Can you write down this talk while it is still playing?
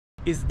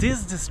Is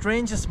this the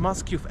strangest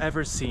mosque you've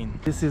ever seen?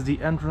 This is the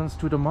entrance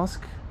to the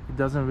mosque. It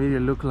doesn't really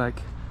look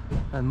like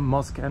a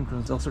mosque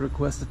entrance. It's also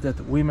requested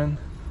that women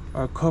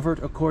are covered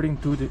according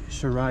to the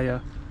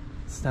Sharia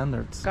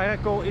standards.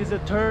 Karakol is the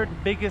third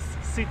biggest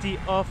city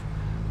of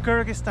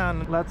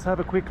Kyrgyzstan. Let's have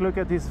a quick look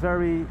at this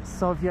very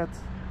Soviet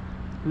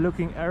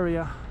looking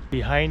area.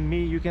 Behind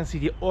me you can see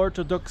the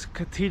Orthodox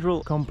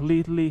Cathedral,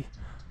 completely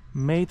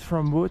made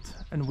from wood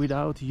and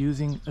without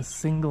using a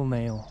single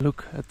nail.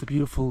 Look at the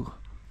beautiful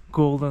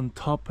golden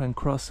top and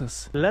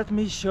crosses. Let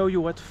me show you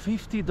what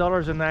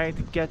 $50 a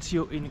night gets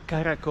you in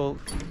Karakol.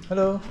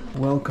 Hello,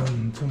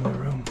 welcome to my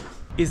room.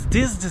 Is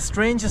this the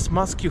strangest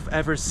mosque you've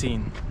ever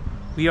seen?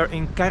 We are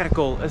in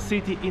Karakol, a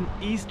city in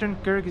eastern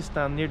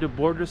Kyrgyzstan near the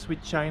borders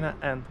with China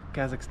and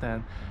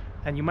Kazakhstan.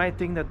 And you might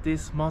think that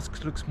this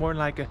mosque looks more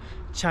like a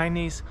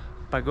Chinese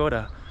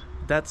pagoda.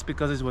 That's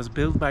because it was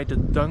built by the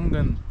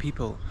Dungan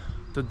people.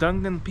 The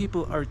Dungan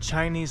people are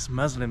Chinese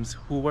Muslims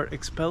who were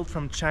expelled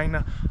from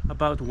China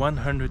about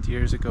 100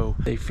 years ago.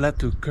 They fled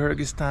to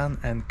Kyrgyzstan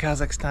and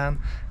Kazakhstan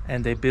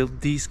and they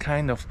built these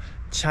kind of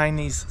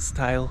Chinese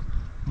style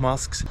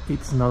mosques.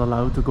 It's not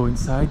allowed to go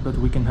inside, but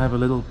we can have a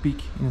little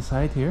peek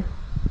inside here.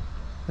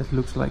 It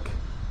looks like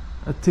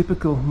a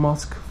typical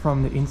mosque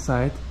from the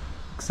inside,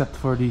 except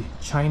for the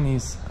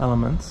Chinese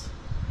elements.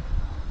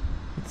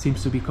 It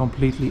seems to be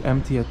completely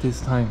empty at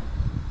this time.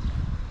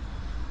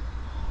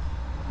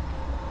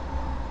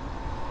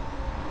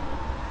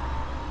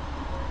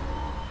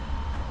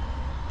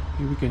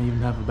 Here we can even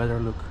have a better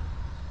look.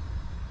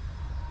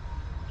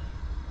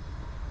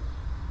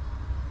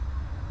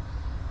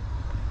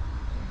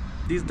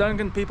 These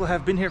Dungan people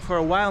have been here for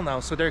a while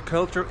now, so their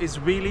culture is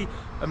really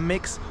a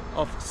mix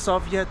of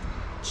Soviet,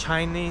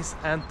 Chinese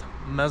and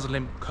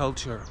Muslim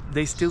culture.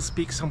 They still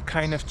speak some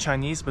kind of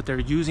Chinese, but they're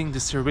using the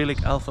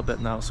Cyrillic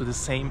alphabet now, so the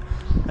same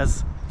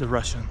as the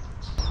Russian.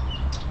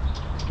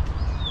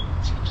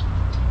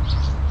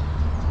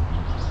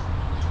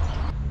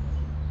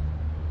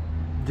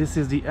 This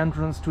is the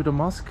entrance to the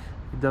mosque.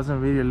 It doesn't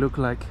really look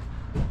like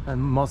a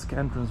mosque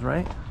entrance,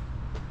 right?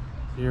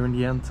 Here in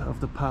the end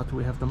of the path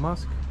we have the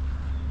mosque,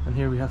 and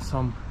here we have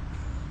some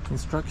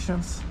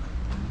instructions.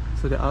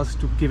 So they ask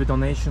to give a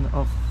donation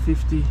of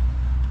 50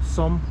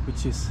 som,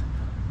 which is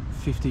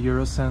 50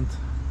 euro cent,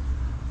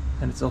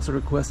 and it's also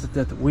requested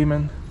that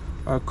women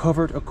are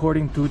covered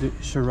according to the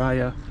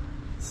Sharia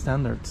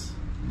standards.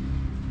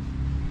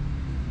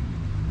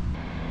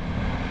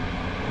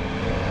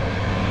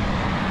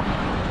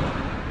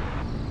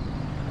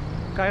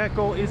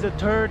 Karakol is the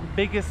third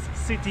biggest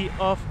city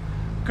of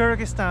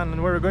Kyrgyzstan,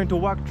 and we're going to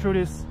walk through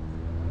this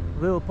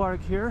little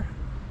park here.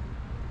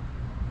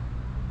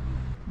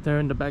 There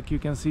in the back you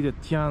can see the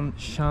Tian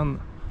Shan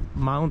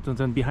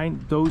Mountains, and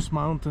behind those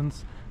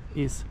mountains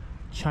is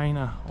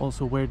China,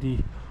 also where the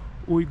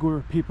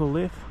Uyghur people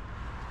live.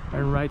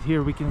 And right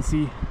here we can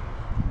see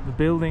the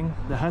building,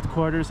 the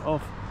headquarters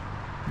of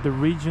the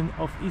region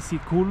of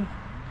Isikul.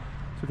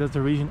 So that's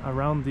the region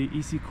around the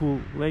Isikul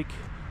lake,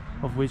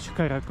 of which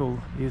Karakol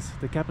is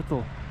the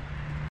capital.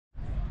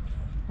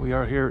 We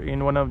are here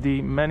in one of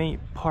the many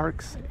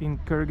parks in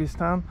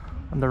Kyrgyzstan.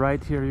 On the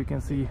right here you can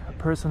see a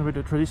person with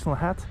a traditional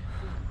hat.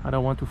 I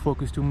don't want to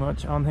focus too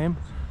much on him.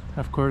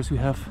 Of course we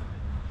have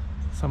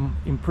some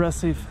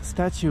impressive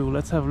statue.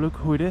 Let's have a look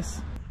who it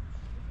is.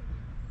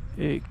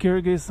 A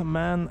Kyrgyz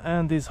man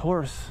and his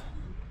horse.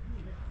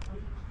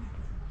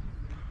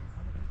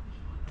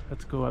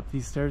 Let's go up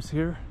these stairs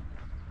here.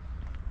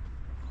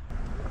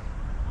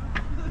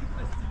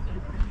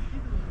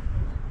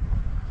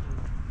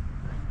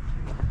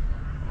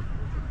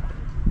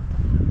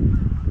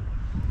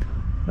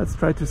 Let's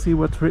try to see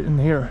what's written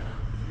here.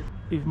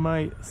 If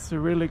my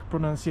Cyrillic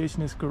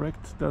pronunciation is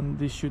correct, then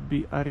this should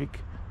be Arik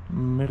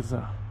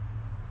Mirza.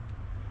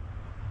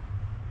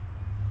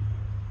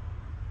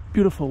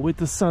 Beautiful, with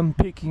the sun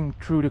peeking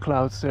through the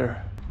clouds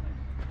there.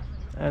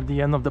 At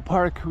the end of the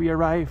park we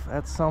arrive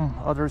at some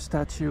other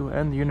statue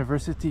and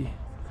university,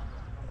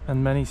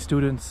 and many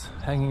students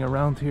hanging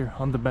around here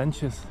on the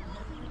benches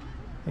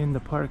in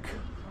the park.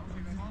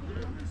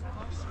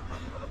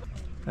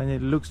 And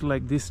it looks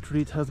like this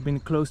street has been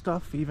closed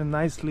off, even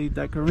nicely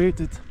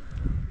decorated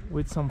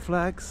with some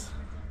flags,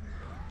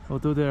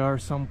 although there are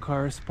some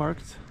cars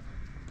parked.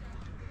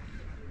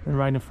 And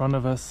right in front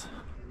of us,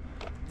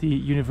 the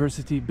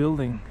university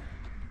building.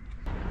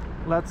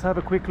 Let's have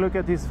a quick look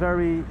at this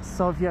very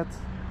Soviet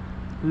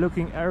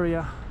looking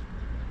area.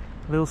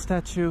 Little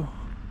statue,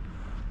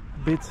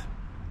 a bit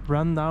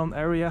run down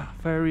area,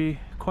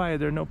 very quiet,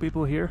 there are no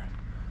people here.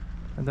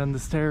 And then the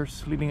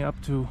stairs leading up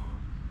to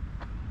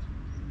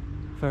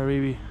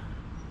very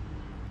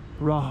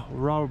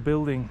raw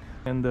building,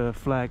 and the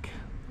flag,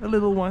 a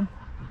little one,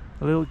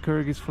 a little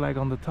Kyrgyz flag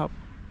on the top.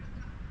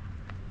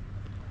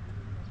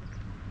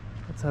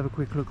 Let's have a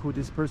quick look who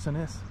this person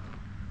is.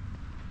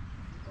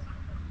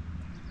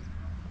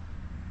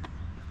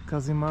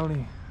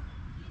 Kazimali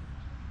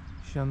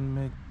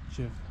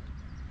Shanmejev.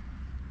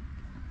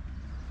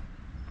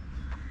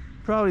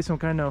 Probably some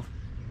kind of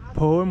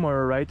poem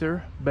or a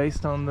writer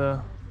based on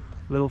the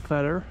little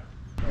feather.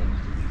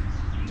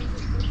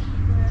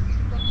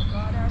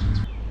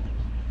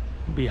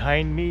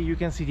 Behind me you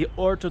can see the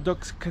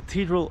Orthodox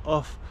Cathedral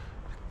of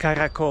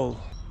Karakol.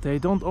 They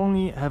don't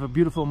only have a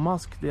beautiful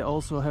mosque, they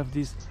also have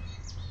this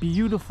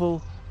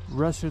beautiful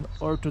Russian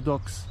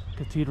Orthodox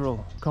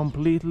cathedral,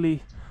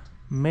 completely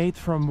made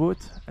from wood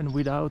and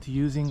without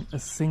using a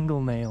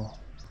single nail.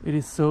 It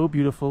is so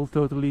beautiful,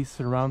 totally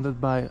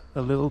surrounded by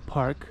a little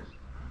park.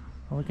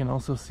 We can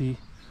also see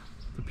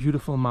the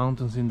beautiful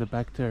mountains in the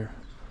back there,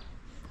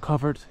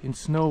 covered in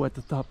snow at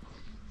the top.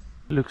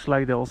 Looks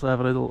like they also have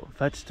a little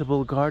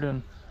vegetable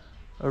garden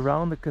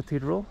around the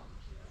cathedral.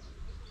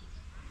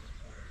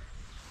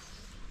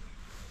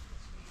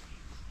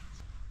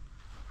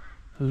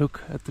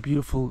 Look at the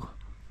beautiful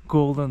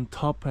golden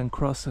top and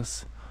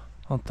crosses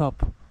on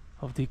top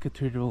of the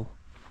cathedral.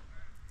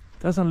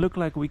 Doesn't look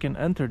like we can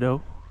enter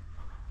though.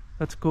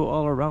 Let's go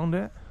all around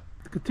it.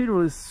 The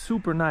cathedral is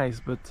super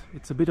nice, but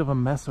it's a bit of a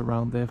mess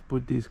around. They've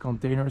put these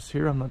containers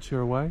here, I'm not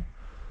sure why.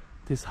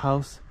 This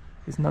house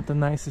is not the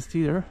nicest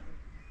either.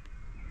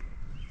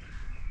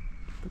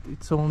 But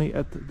it's only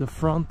at the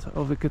front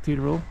of the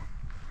cathedral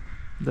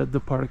that the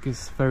park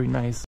is very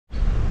nice.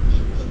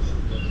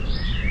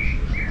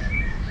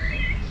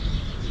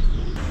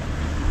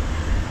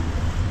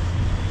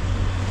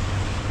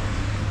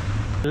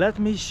 Let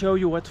me show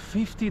you what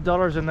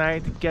 $50 a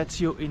night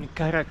gets you in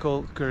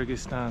Karakol,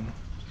 Kyrgyzstan.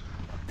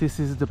 This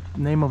is the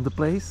name of the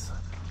place,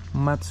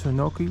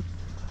 Matsunoki,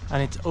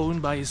 and it's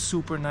owned by a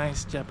super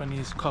nice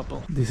Japanese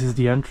couple. This is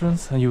the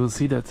entrance, and you will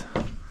see that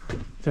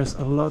there's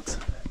a lot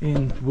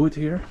in wood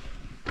here.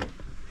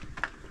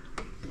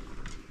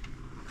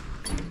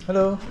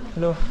 Hello,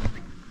 hello.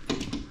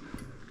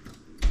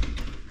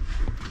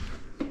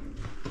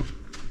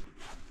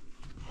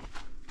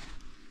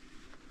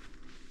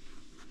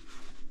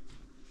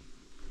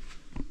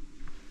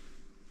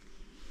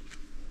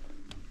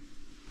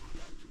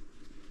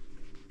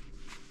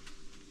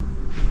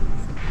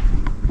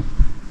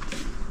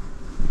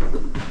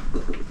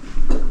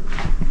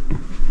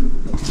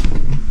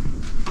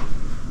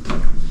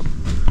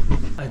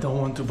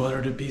 To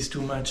bother the bees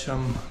too much,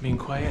 I'm being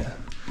quiet.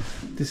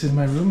 This is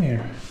my room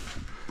here.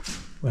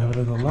 We have a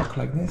little lock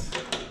like this.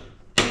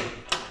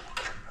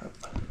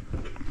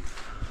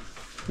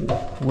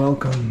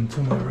 Welcome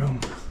to my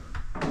room.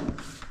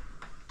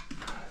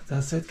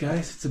 That's it,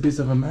 guys. It's a bit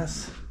of a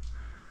mess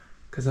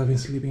because I've been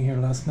sleeping here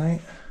last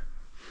night.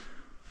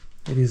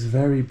 It is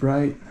very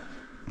bright.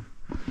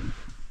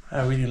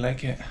 I really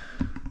like it.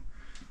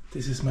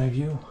 This is my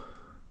view.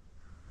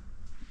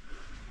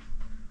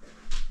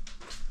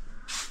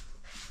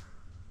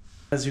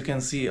 As you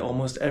can see,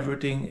 almost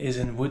everything is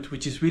in wood,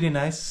 which is really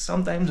nice.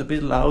 Sometimes a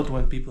bit loud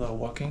when people are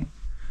walking.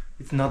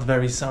 It's not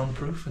very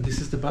soundproof. And this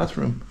is the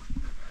bathroom.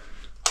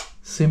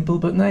 Simple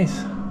but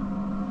nice.